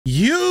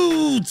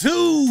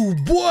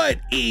YouTube, what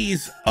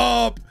is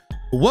up?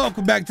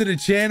 Welcome back to the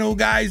channel,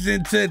 guys,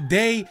 and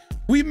today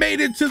we made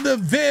it to the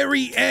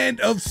very end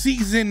of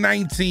season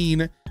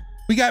 19.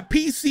 We got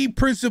PC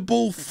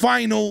Principal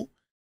Final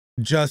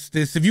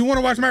Justice. If you want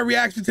to watch my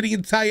reaction to the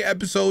entire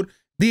episode,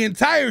 the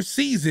entire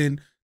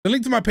season, the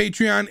link to my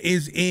Patreon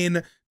is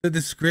in the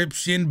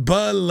description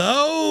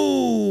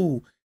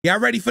below. Y'all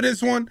ready for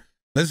this one?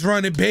 Let's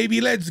run it,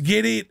 baby. Let's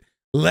get it.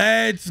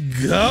 Let's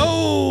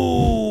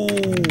go.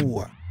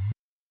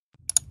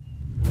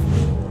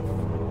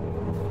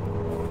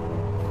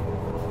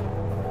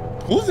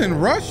 Who's in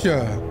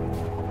Russia?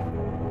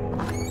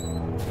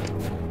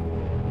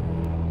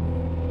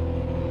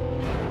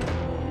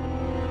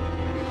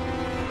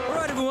 All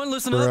right, everyone,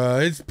 listen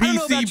up. It's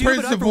PC you,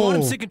 Principal. But for one,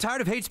 I'm sick and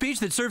tired of hate speech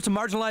that serves to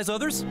marginalize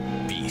others.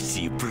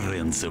 PC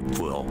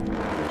Principal.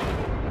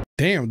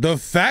 Damn, the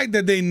fact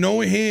that they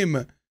know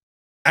him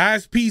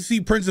as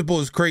PC Principal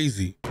is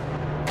crazy.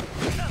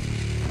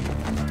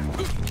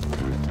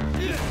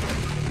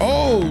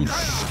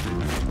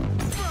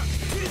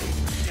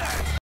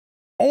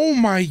 Oh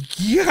my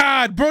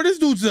God, bro, this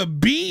dude's a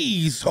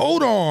beast.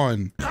 Hold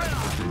on.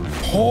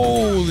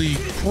 Holy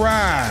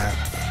crap.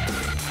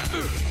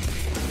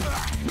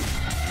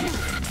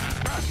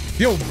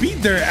 Yo,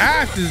 beat their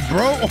asses,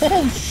 bro.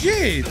 Oh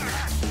shit.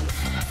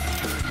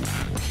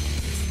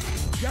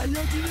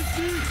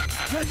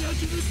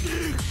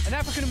 An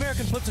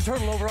African-American flips a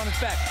turtle over on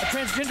its back. A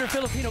transgender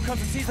Filipino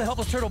comes and sees the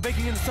helpless turtle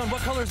baking in the sun.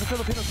 What color is the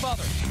Filipino's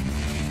father?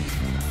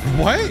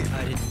 What?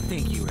 I didn't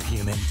think you were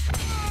human.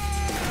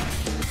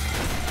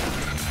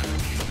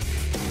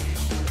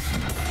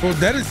 Bro,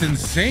 that is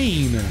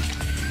insane.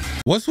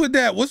 What's with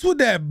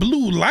that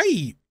blue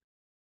light?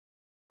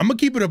 I'm gonna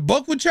keep it a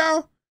buck with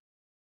y'all.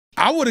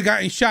 I would have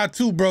gotten shot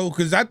too, bro,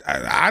 because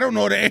I don't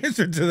know the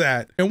answer to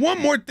that. And one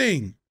more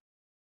thing.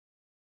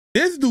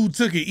 This dude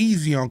took it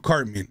easy on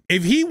Cartman.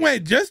 If he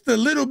went just a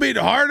little bit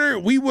harder,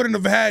 we wouldn't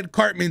have had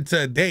Cartman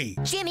today.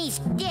 Jimmy's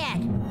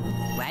dead.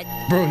 What?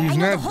 Bro, he's I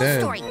know not the whole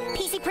dead. Story.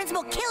 PC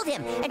Principal killed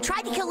him and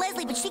tried to kill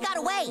Leslie, but she got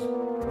away.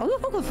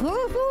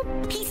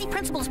 PC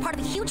Principal is part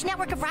of a huge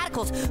network of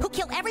radicals who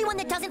kill everyone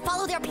that doesn't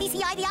follow their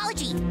PC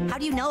ideology. How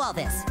do you know all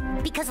this?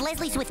 Because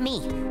Leslie's with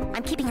me.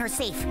 I'm keeping her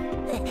safe.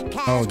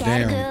 Oh,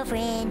 damn. Got a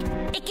girlfriend.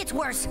 It gets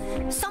worse.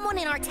 Someone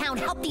in our town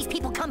helped these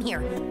people come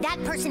here.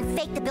 That person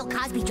faked the Bill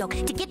Cosby joke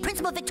to get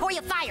Principal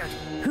Victoria fired.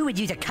 Who would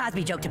use a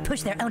Cosby joke to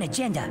push their own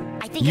agenda?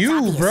 I think it's You,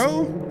 obvious.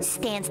 bro.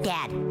 Stan's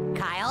dad.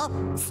 Kyle,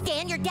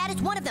 Stan, your dad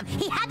is one of them.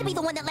 He had to be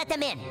the one that let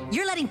them in.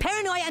 You're letting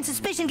paranoia and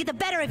suspicion get the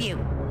better of you.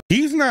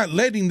 He's not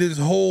letting this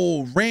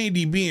whole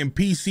Randy being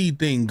PC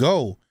thing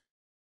go.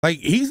 Like,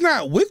 he's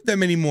not with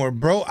them anymore,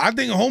 bro. I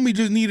think homie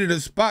just needed a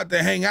spot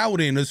to hang out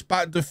in, a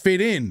spot to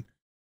fit in.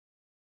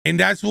 And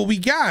that's what we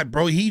got,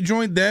 bro. He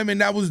joined them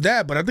and that was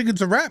that. But I think it's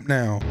a wrap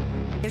now.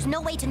 There's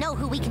no way to know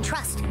who we can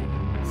trust.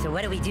 So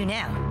what do we do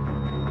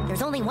now?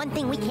 There's only one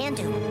thing we can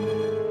do.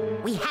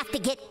 We have to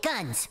get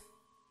guns.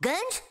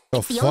 Guns? The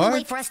It's the fuck? only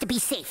way for us to be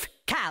safe.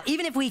 Kyle,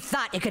 even if we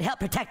thought it could help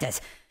protect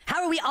us,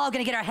 how are we all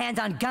gonna get our hands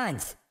on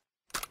guns?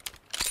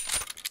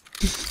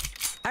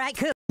 All right,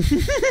 cool.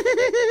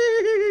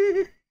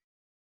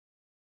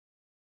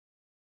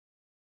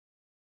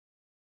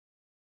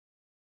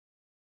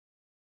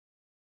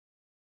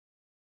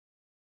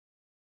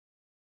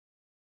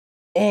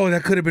 Oh,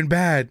 that could have been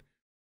bad.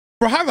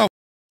 Bro, how the f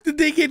did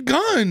they get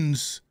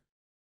guns?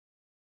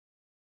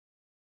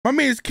 My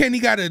man's Kenny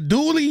got a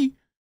dually.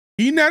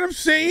 You know what I'm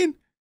saying?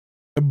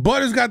 The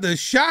Butters got the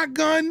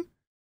shotgun.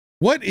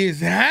 What is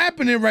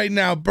happening right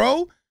now,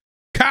 bro?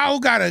 Kyle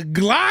got a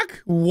Glock?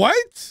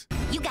 What?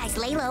 You guys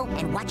lay low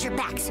and watch your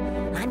backs.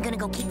 I'm gonna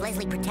go keep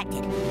Leslie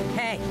protected.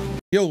 Hey.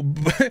 Yo,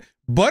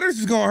 Butters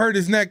is gonna hurt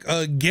his neck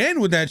again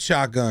with that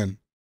shotgun.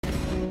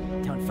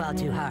 Don't fall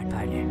too hard,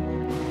 partner.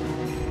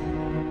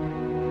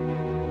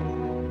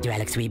 Do I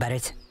look sweet,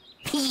 Butters?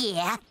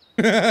 Yeah.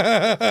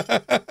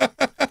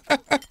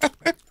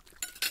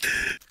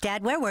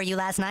 Dad, where were you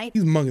last night?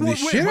 He's mugging the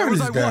shit out of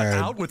his dad.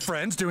 Out with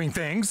friends doing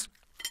things?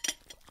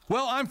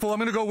 Well, I'm full. I'm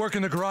gonna go work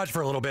in the garage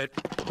for a little bit.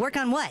 Work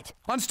on what?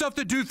 On stuff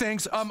that do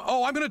things.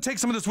 Oh, I'm gonna take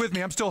some of this with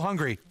me. I'm still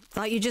hungry.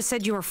 Thought you just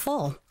said you were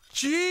full.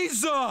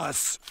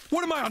 Jesus!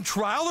 What am I, on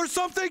trial or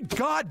something?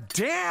 God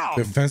damn!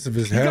 Defensive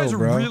as You hell, guys are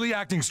bro. really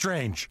acting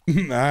strange. All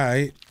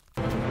right.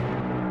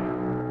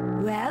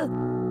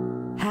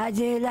 Well, how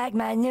do you like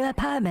my new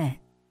apartment?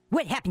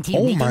 What happened to you,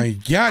 Oh Nikki? my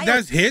God,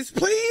 that's his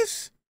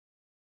place?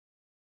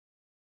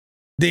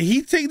 Did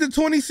he take the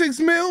 26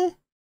 mil?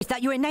 I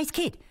thought you were a nice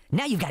kid.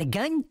 Now you've got a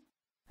gun?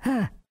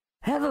 Huh.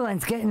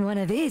 Everyone's getting one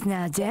of these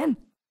now, Jim.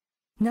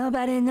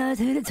 Nobody knows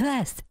who to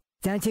trust.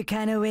 Don't you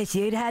kind of wish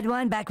you'd had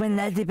one back when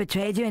Leslie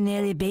betrayed you and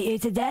nearly beat you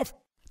to death?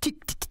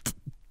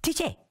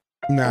 Touché.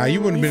 Nah, you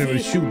wouldn't have been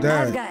able to shoot I've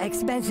that. got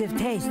expensive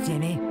taste,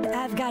 Jimmy.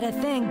 I've got a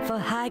thing for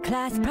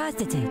high-class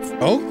prostitutes.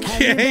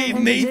 Okay, To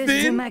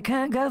Nathan. my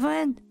current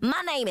girlfriend?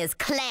 My name is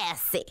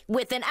Classy,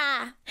 with an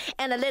I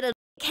and a little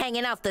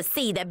hanging off the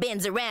C that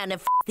bends around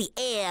and f the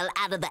L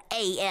out of the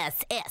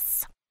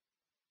ASS.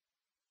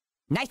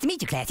 Nice to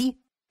meet you, Classy.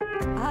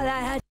 All I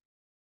had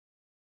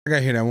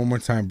gotta hear that one more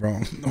time, bro.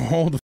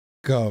 Hold the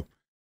f up.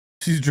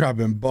 She's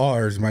dropping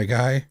bars, my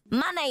guy.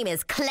 My name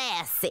is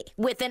Classy,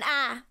 with an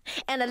I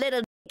and a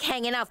little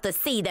hanging off the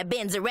C that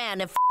bends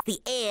around and the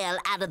L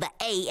out of the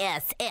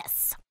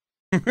ASS.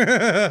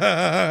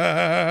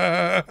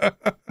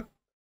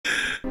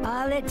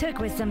 All it took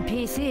was some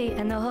PC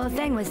and the whole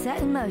thing was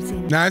set in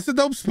motion. Nah, it's a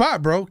dope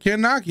spot, bro.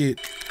 Can't knock it.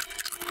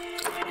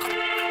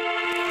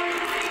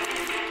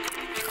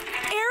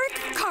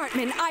 Eric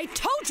Cartman, I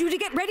told you to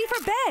get ready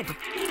for bed.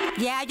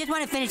 Yeah, I just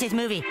want to finish this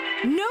movie.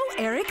 No,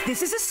 Eric,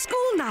 this is a school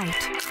night.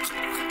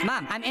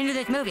 Mom, I'm into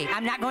this movie.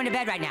 I'm not going to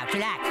bed right now.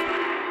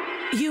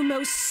 Relax. You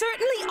most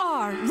certainly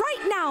are.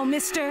 Right now,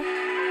 mister.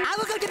 I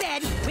will go to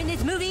bed when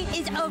this movie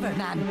is over,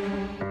 Mom.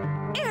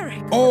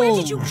 Eric, Oh, where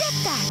did you get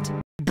that?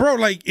 Bro,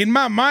 like, in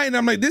my mind,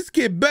 I'm like, this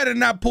kid better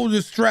not pull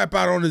the strap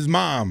out on his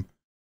mom.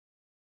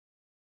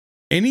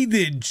 And he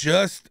did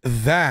just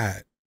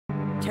that.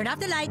 Turn off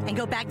the light and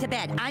go back to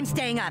bed. I'm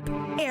staying up.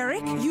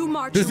 Eric, you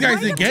march This guy's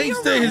right a up to your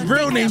gangster. room. His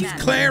real name's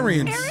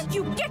Clarence. Eric,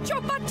 you get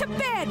your butt to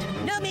bed.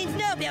 No means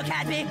no, Bill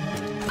Cosby.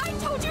 I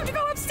told you to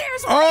go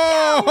upstairs right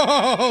now.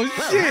 Oh,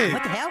 Whoa, shit.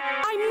 what the hell?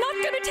 I'm not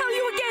going to tell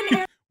you again,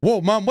 Eric.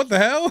 Whoa, Mom, what the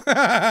hell?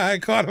 I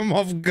caught him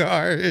off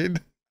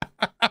guard.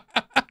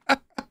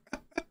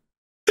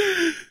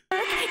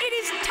 It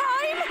is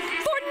time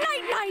for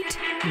night-night.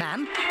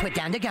 Mom, put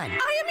down the gun.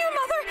 I am your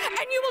mother,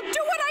 and you will do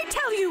what I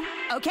tell you.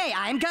 Okay,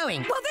 I'm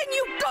going. Well, then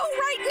you go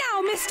right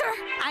now, mister.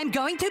 I'm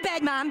going to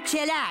bed, Mom.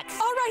 Chillax.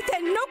 All right,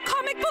 then. No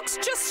comic books,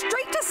 just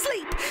straight to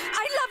sleep.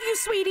 I love you,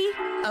 sweetie.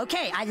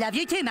 Okay, I love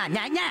you too, Mom.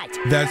 Night, night.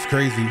 That's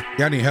crazy.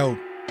 Y'all need help.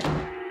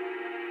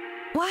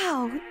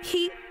 Wow,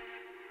 he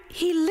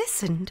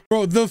listened.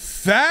 Bro, the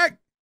fact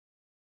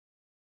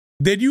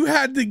that you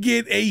had to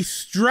get a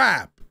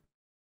strap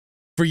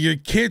for your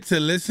kid to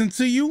listen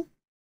to you,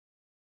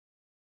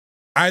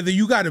 either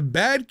you got a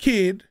bad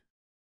kid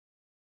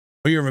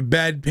or you're a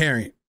bad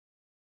parent.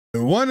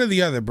 One or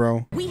the other,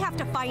 bro. We have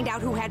to find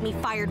out who had me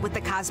fired with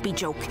the Cosby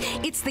joke.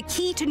 It's the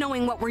key to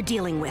knowing what we're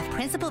dealing with.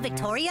 Principal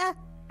Victoria?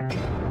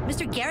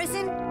 Mr.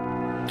 Garrison?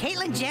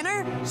 Caitlyn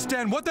Jenner?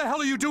 Stan, what the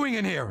hell are you doing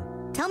in here?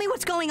 Tell me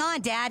what's going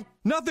on, Dad.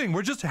 Nothing.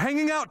 We're just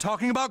hanging out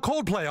talking about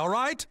Coldplay, all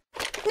right?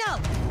 No,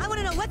 I want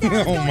to know what the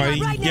hell is Oh going my on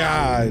right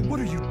now. God. What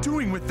are you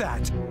doing with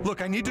that?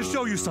 Look, I need to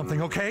show you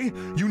something, okay?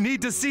 You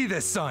need to see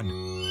this, son.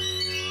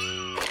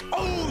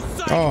 Oh,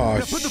 son! Oh, Now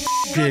put the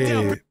gun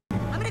down. shit.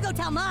 I'm going to go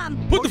tell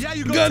Mom. Put the Yeah,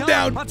 you go gun tell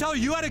down. him. I'll tell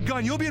you, you had a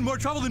gun. You'll be in more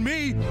trouble than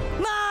me.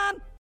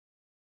 Mom!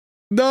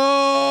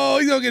 No,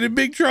 he's gonna get in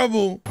big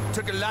trouble.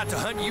 Took a lot to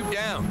hunt you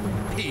down,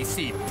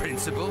 PC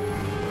principal.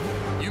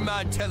 You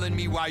mind telling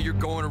me why you're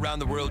going around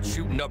the world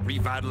shooting up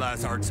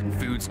revitalized arts and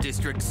foods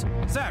districts?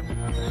 Sir,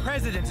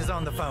 President is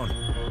on the phone.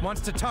 Wants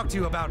to talk to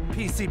you about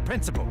PC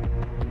Principal.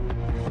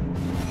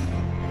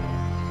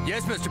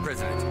 Yes, Mr.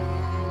 President.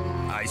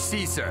 I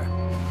see, sir.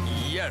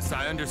 Yes,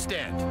 I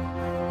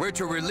understand. We're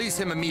to release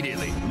him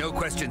immediately, no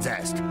questions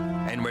asked.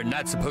 And we're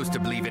not supposed to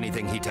believe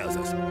anything he tells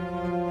us.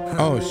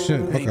 Oh,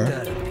 shit. Ain't Okay.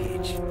 that a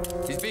peach?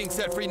 He's being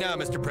set free now,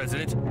 Mr.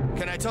 President.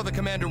 Can I tell the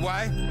commander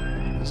why?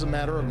 This is a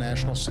matter of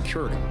national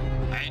security.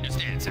 I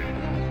understand, sir.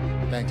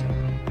 Thank you.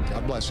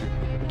 God bless you.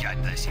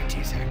 God bless you,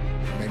 too, sir.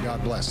 May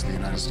God bless the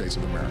United States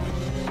of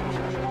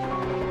America.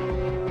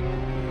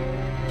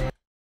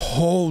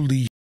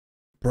 Holy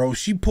bro,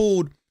 she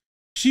pulled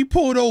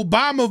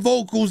Obama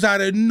vocals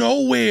out of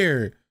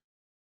nowhere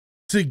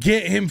to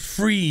get him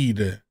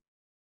freed.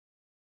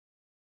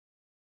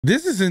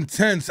 This is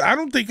intense. I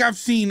don't think I've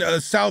seen a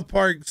South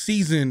Park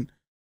season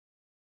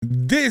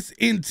this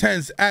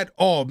intense at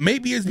all.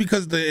 Maybe it's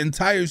because the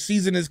entire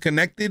season is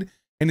connected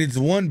and it's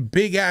one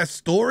big ass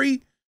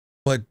story,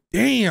 but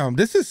damn,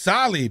 this is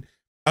solid.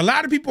 A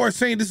lot of people are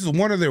saying this is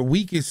one of their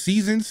weakest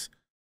seasons.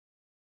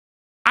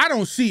 I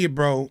don't see it,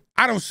 bro.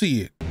 I don't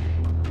see it.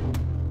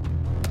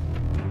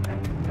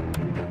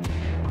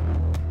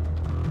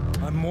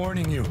 I'm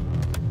warning you.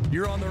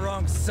 You're on the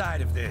wrong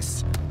side of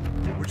this.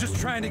 We're just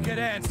trying to get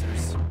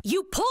answers.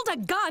 You pulled a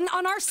gun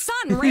on our son,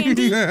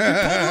 Randy. You pulled it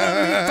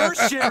on me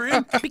first,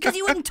 Sharon. Because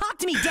you wouldn't talk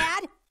to me,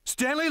 Dad.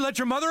 Stanley, let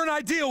your mother and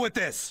I deal with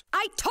this.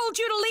 I told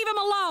you to leave him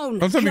alone.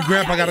 Don't tell me God,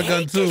 Grandpa got a I gun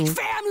hate too. this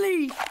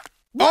family.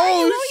 Why Oh, are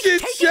you always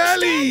shit, taking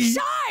Shelly. Stan's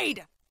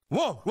side?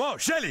 Whoa, whoa,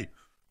 Shelly.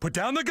 Put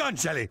down the gun,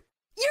 Shelly.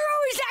 You're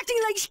always acting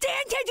like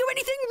Stan can't do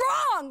anything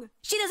wrong.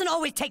 She doesn't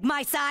always take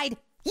my side.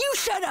 You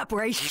shut up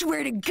or I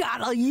swear to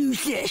God I'll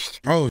use this.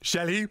 Oh,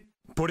 Shelly,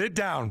 put it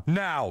down,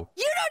 now.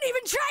 You don't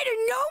even try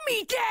to know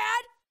me,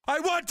 Dad. I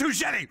want to,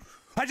 Shelly.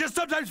 I just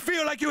sometimes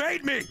feel like you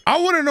hate me.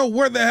 I want to know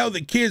where the hell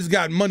the kids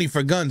got money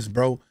for guns,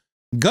 bro.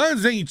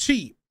 Guns ain't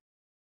cheap.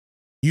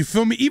 You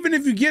feel me? Even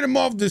if you get them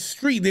off the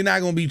street, they're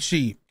not going to be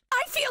cheap.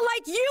 I feel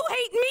like you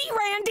hate me,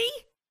 Randy.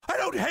 I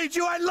don't hate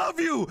you, I love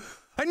you.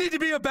 I need to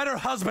be a better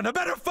husband, a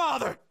better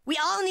father. We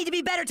all need to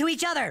be better to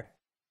each other.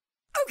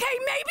 Okay,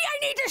 maybe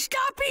I need to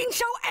stop being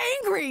so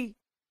angry.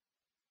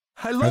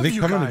 I love Are they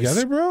you coming guys.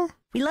 together, bro?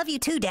 We love you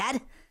too,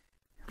 Dad.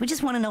 We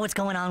just want to know what's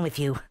going on with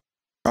you.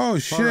 Oh,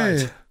 shit. All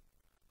right.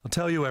 I'll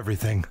tell you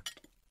everything.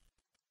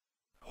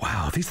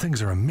 Wow, these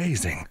things are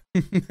amazing.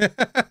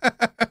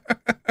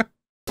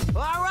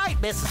 All right,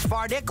 Mrs.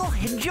 Farnickel,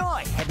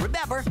 enjoy. And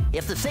remember,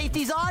 if the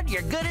safety's on,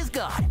 you're good as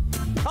gone.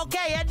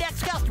 Okay, and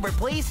next customer,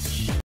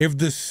 please. If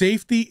the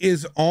safety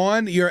is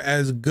on, you're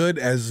as good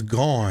as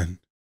gone.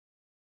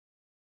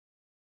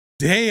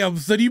 Damn,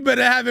 so you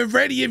better have it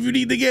ready if you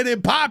need to get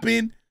it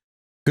popping,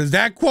 because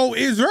that quote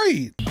is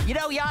right. You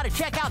know, you ought to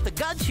check out the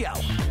gun show.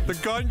 The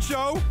gun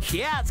show?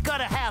 Yeah, it's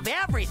gonna have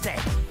everything.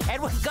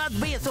 And with guns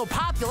being so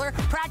popular,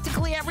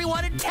 practically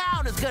everyone in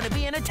town is gonna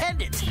be in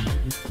attendance.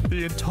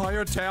 The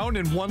entire town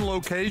in one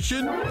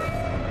location?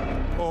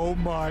 Oh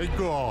my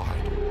God.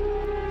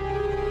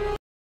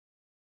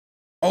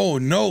 Oh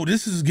no,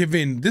 this is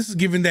giving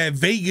that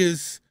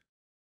Vegas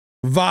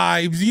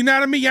vibes. You know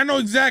what I mean? I know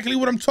exactly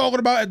what I'm talking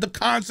about at the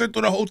concert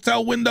or the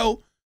hotel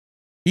window.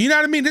 You know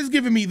what I mean? This is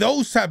giving me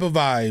those type of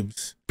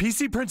vibes.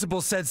 PC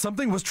Principal said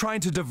something was trying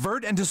to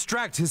divert and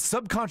distract his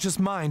subconscious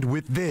mind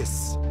with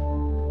this.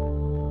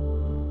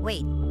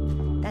 Wait,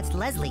 that's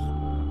Leslie.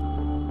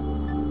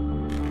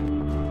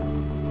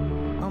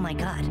 Oh my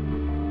God,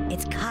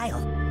 it's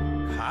Kyle.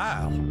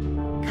 Kyle?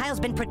 Kyle's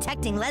been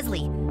protecting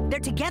Leslie. They're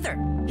together.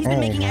 He's been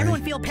making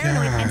everyone feel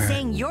paranoid and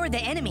saying you're the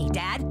enemy,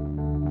 Dad.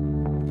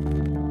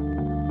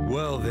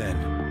 Well then,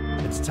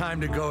 it's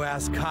time to go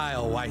ask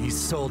Kyle why he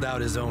sold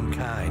out his own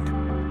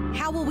kind.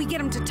 How will we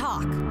get him to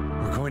talk?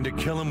 We're going to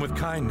kill him with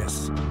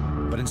kindness.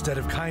 But instead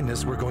of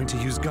kindness, we're going to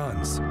use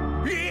guns.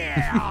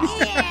 Yeah!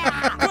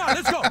 Yeah! Come on,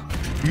 let's go!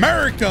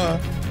 America!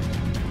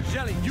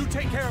 Jelly, you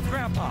take care of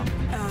Grandpa.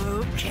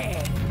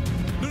 Okay.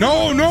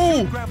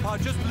 No! Grandpa,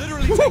 just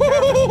literally take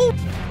care of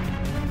him.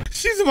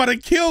 She's about to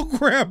kill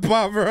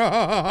Grandpa,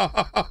 bro.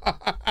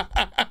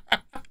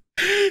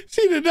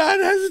 She did not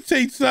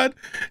hesitate, son.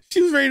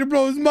 She was ready to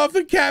blow his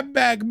muffin cap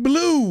back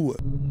blue.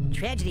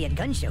 Tragedy at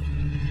gun show.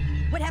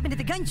 What happened at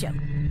the gun show?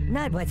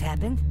 Not what's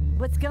happened.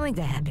 What's going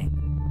to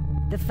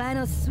happen? The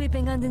final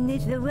sweeping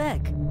underneath the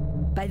rug.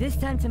 By this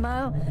time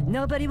tomorrow,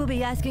 nobody will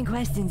be asking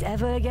questions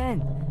ever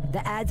again.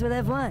 The ads will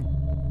have won,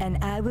 and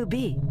I will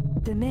be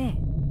the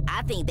man.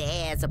 I think the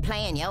ads are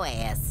playing your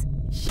ass.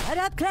 Shut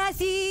up,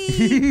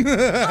 Classy!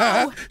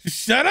 Oh.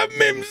 Shut up,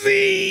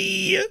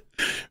 Mimsy!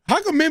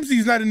 How come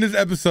Mimsy's not in this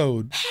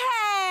episode?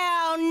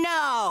 Hell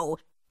no!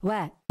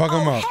 What? Fuck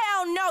him up.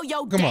 Hell no,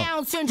 your Come on.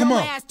 Down syndrome Come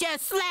on. ass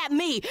just slapped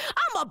me.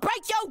 I'ma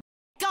break your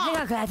Hang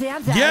on, off. Classy,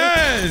 I'm sorry.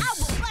 Yes! I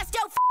will bust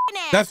your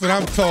ass. That's what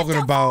I'm talking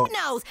about.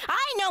 Nose. I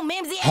ain't no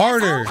Mimsy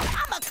Harder. asshole.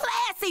 I'm a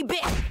classy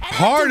bitch. And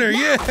Harder, I do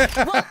yeah.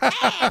 not want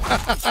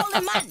ass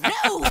controlling my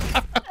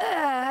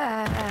nose.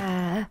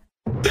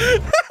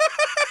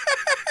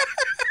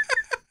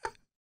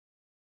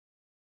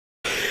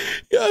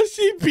 Yo,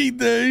 she beat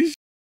the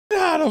shit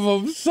out of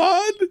him,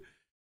 son.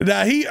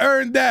 Now, he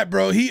earned that,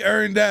 bro. He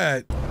earned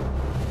that.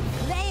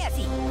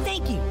 Classy,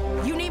 thank you.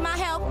 You need my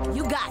help?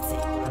 You got it.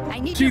 I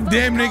need She your vote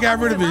damn to near call got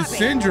rid of Officer his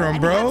Barbara. syndrome, I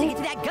bro. have to get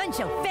to that gun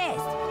show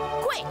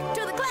fast. Quick,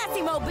 to the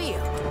classy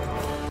mobile.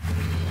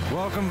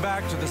 Welcome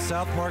back to the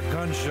South Park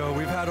Gun Show.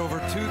 We've had over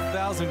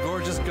 2,000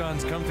 gorgeous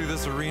guns come through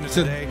this arena It's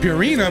a today.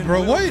 arena, It's been bro.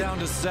 whittled What? Down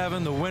to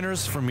 7, the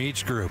winners from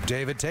each group.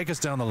 David, take us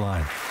down the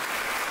line.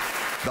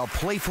 The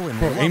playful and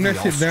Bro, aim lovely that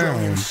shit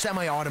Australian down.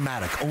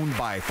 semi-automatic owned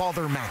by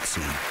Father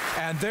Maxie.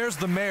 And there's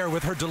the mayor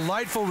with her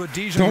delightful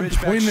Rhodesian Don't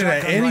Ridgeback point it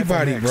at shotgun rifle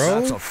anybody, mix. bro.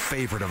 That's a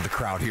favorite of the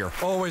crowd here.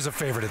 Always a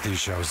favorite at these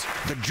shows.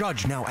 The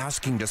judge now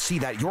asking to see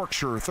that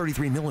Yorkshire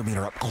 33mm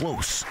up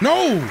close.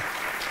 No!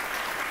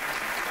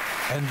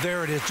 And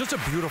there it is, just a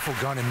beautiful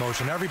gun in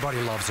motion.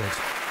 Everybody loves it.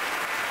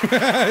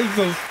 It's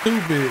so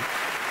stupid.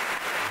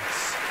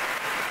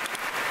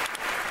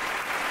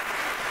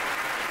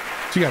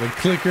 She got a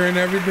clicker and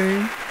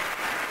everything.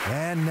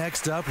 And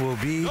next up will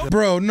be the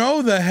Bro,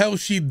 no the hell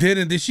she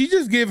didn't. Did she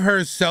just give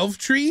herself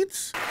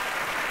treats?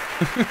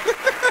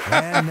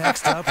 And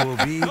next up will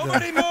be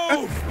Nobody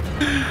move!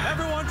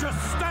 Everyone just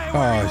stay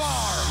where you are!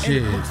 Oh,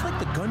 shit. And it looks like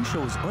the gun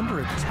show is under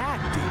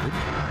attack, David.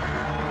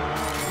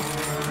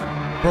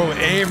 Bro,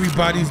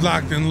 everybody's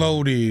locked and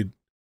loaded.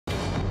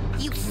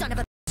 You son of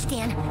a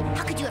Stan.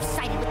 How could you have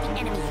sided with the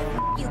enemy?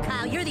 You,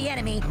 Kyle, you're the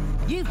enemy.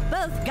 You've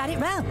both got it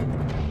wrong.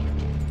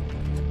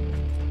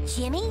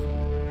 Jimmy?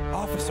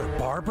 Officer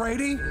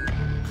Barbrady?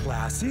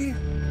 Classy?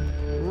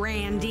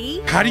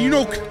 Randy? How do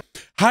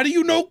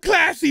you know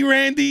Classy,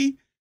 Randy?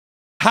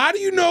 How do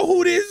you know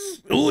who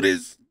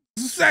this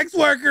sex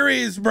worker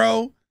is,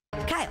 bro?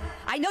 Kyle,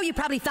 I know you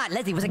probably thought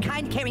Leslie was a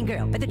kind, caring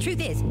girl, but the truth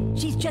is,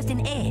 she's just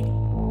an ad.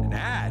 An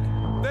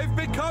ad? They've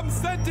become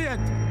sentient.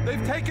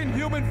 They've taken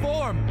human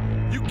form.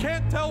 You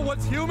can't tell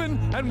what's human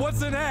and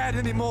what's an ad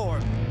anymore.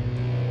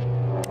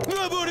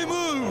 Nobody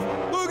move!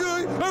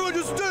 Okay, everyone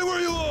just stay where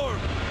you are!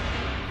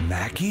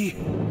 Mackie?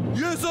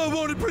 Yes, I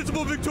wanted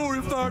Principal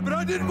Victoria fired, but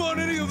I didn't want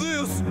any of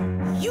this.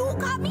 You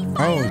got me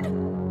fired? Oh.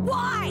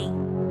 Why?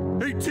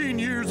 18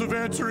 years of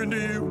answering to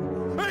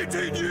you.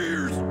 18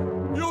 years!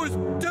 You're always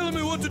telling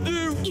me what to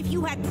do. If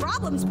you had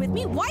problems with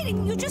me, why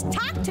didn't you just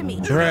talk to me?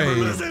 You Right. never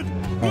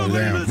listen. Oh, Nobody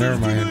damn, listens never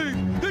to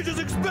mind. me. They just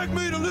expect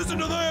me to listen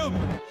to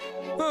them.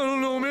 I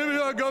don't know,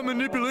 maybe I I got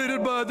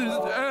manipulated by these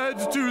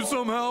ads too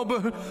somehow,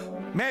 but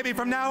maybe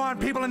from now on,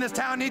 people in this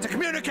town need to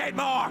communicate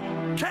more,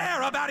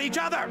 care about each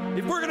other.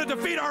 If we're gonna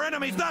defeat our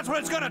enemies, that's what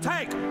it's gonna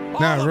take.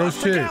 Nah, real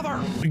shit.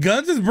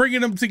 Guns is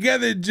bringing them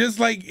together just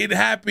like it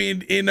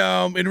happened in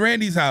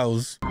Randy's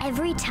house.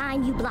 Every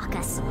time you block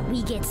us,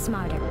 we get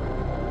smarter.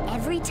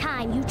 Every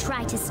time you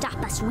try to stop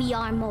us, we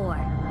are more.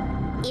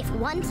 If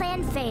one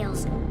plan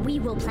fails, we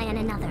will plan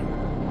another.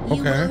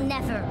 You will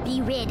never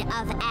be rid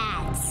of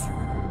ads.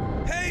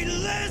 Hey,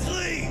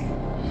 Leslie!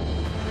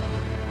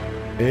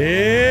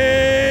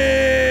 Hey!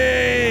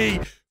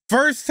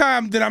 First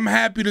time that I'm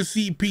happy to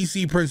see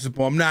PC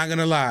Principal. I'm not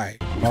gonna lie.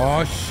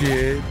 Oh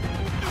shit.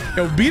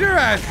 Yo, beat her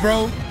ass,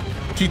 bro.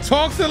 She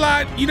talks a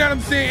lot, you know what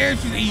I'm saying? And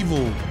she's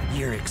evil.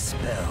 You're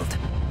expelled.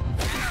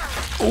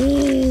 Ooh.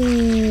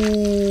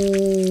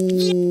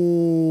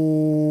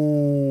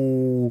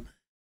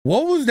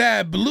 What was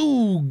that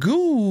blue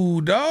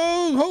goo,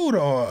 dog? Hold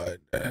on.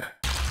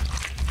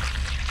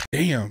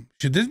 Damn.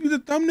 Should this be the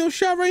thumbnail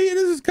shot right here?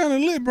 This is kind of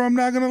lit, bro. I'm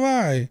not gonna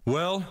lie.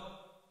 Well,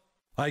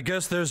 I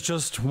guess there's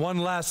just one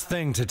last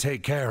thing to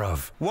take care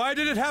of. Why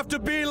did it have to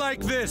be like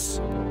this?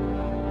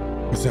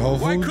 Is it Whole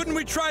Foods? Why couldn't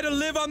we try to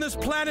live on this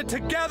planet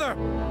together?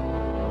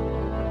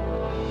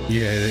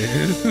 Yeah, it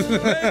is.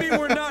 Maybe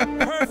we're not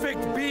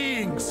perfect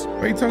beings.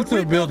 Wait, talk to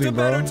the building,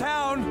 bro. Better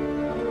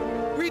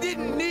town. We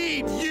didn't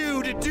need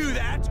you to do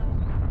that.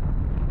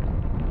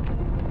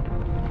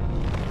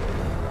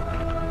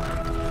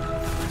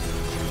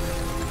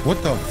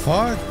 What the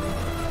fuck?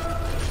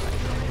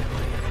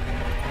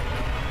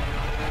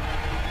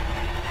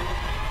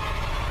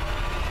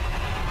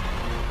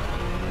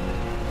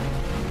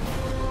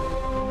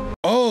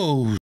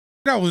 Oh,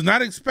 I was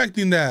not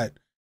expecting that.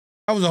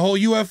 That was a whole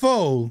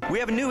UFO. We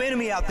have a new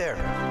enemy out there.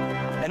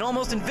 An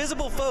almost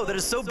invisible foe that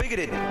is so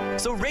bigoted,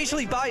 so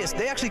racially biased,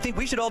 they actually think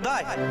we should all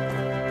die.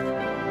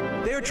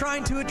 They are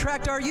trying to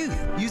attract our youth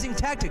using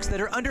tactics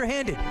that are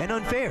underhanded and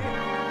unfair.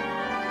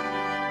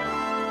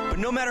 But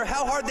no matter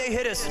how hard they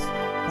hit us,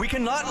 we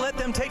cannot let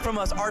them take from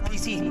us our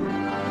PC.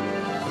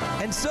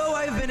 And so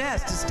I have been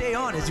asked to stay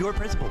on as your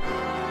principal.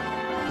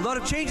 A lot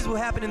of changes will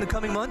happen in the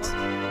coming months.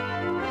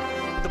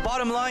 The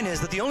bottom line is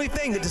that the only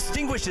thing that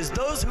distinguishes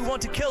those who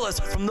want to kill us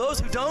from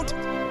those who don't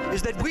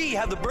is that we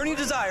have the burning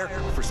desire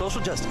for social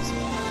justice.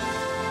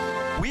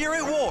 We are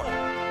at war,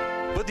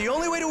 but the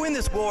only way to win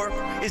this war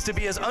is to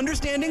be as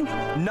understanding,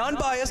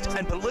 non-biased,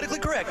 and politically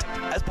correct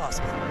as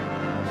possible.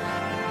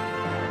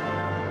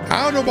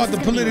 I don't know about the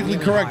politically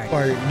correct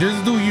part.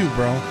 Just do you,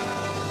 bro.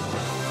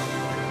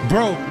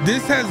 Bro,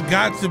 this has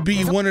got to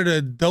be one of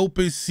the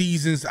dopest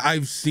seasons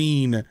I've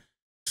seen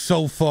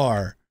so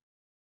far.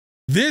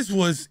 This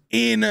was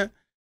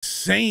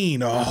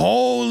insane.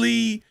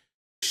 Holy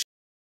shit.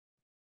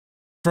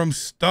 From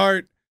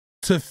start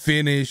to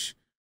finish.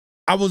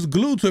 I was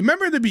glued to it.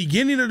 Remember at the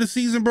beginning of the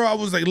season, bro? I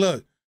was like,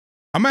 look,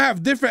 I'm going to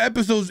have different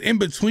episodes in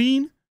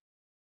between.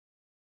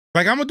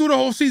 Like, I'm going to do the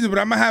whole season, but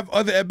I'm going to have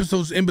other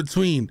episodes in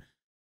between.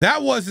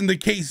 That wasn't the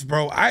case,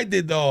 bro. I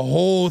did the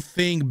whole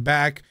thing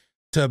back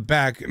to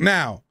back.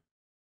 Now,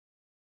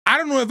 I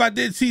don't know if I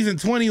did season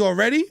 20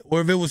 already or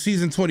if it was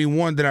season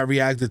 21 that I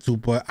reacted to,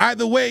 but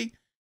either way,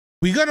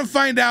 we're going to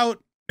find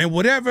out, and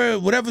whatever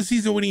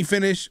season we didn't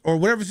finish or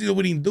whatever season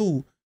we didn't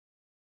do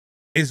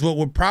is what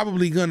we're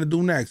probably going to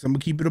do next. I'm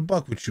going to keep it a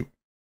buck with you.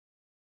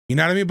 You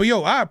know what I mean? But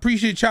yo, I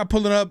appreciate y'all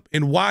pulling up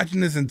and watching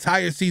this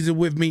entire season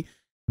with me.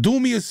 Do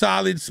me a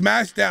solid,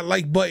 smash that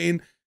like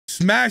button,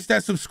 smash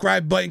that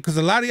subscribe button, because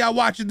a lot of y'all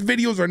watching the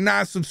videos are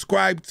not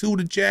subscribed to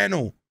the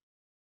channel.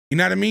 You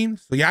know what I mean?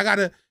 So y'all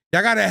gotta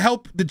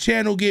help the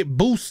channel get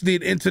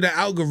boosted into the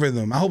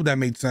algorithm. I hope that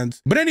made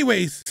sense. But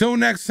anyways, till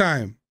next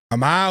time,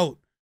 I'm out.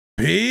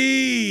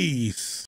 Peace.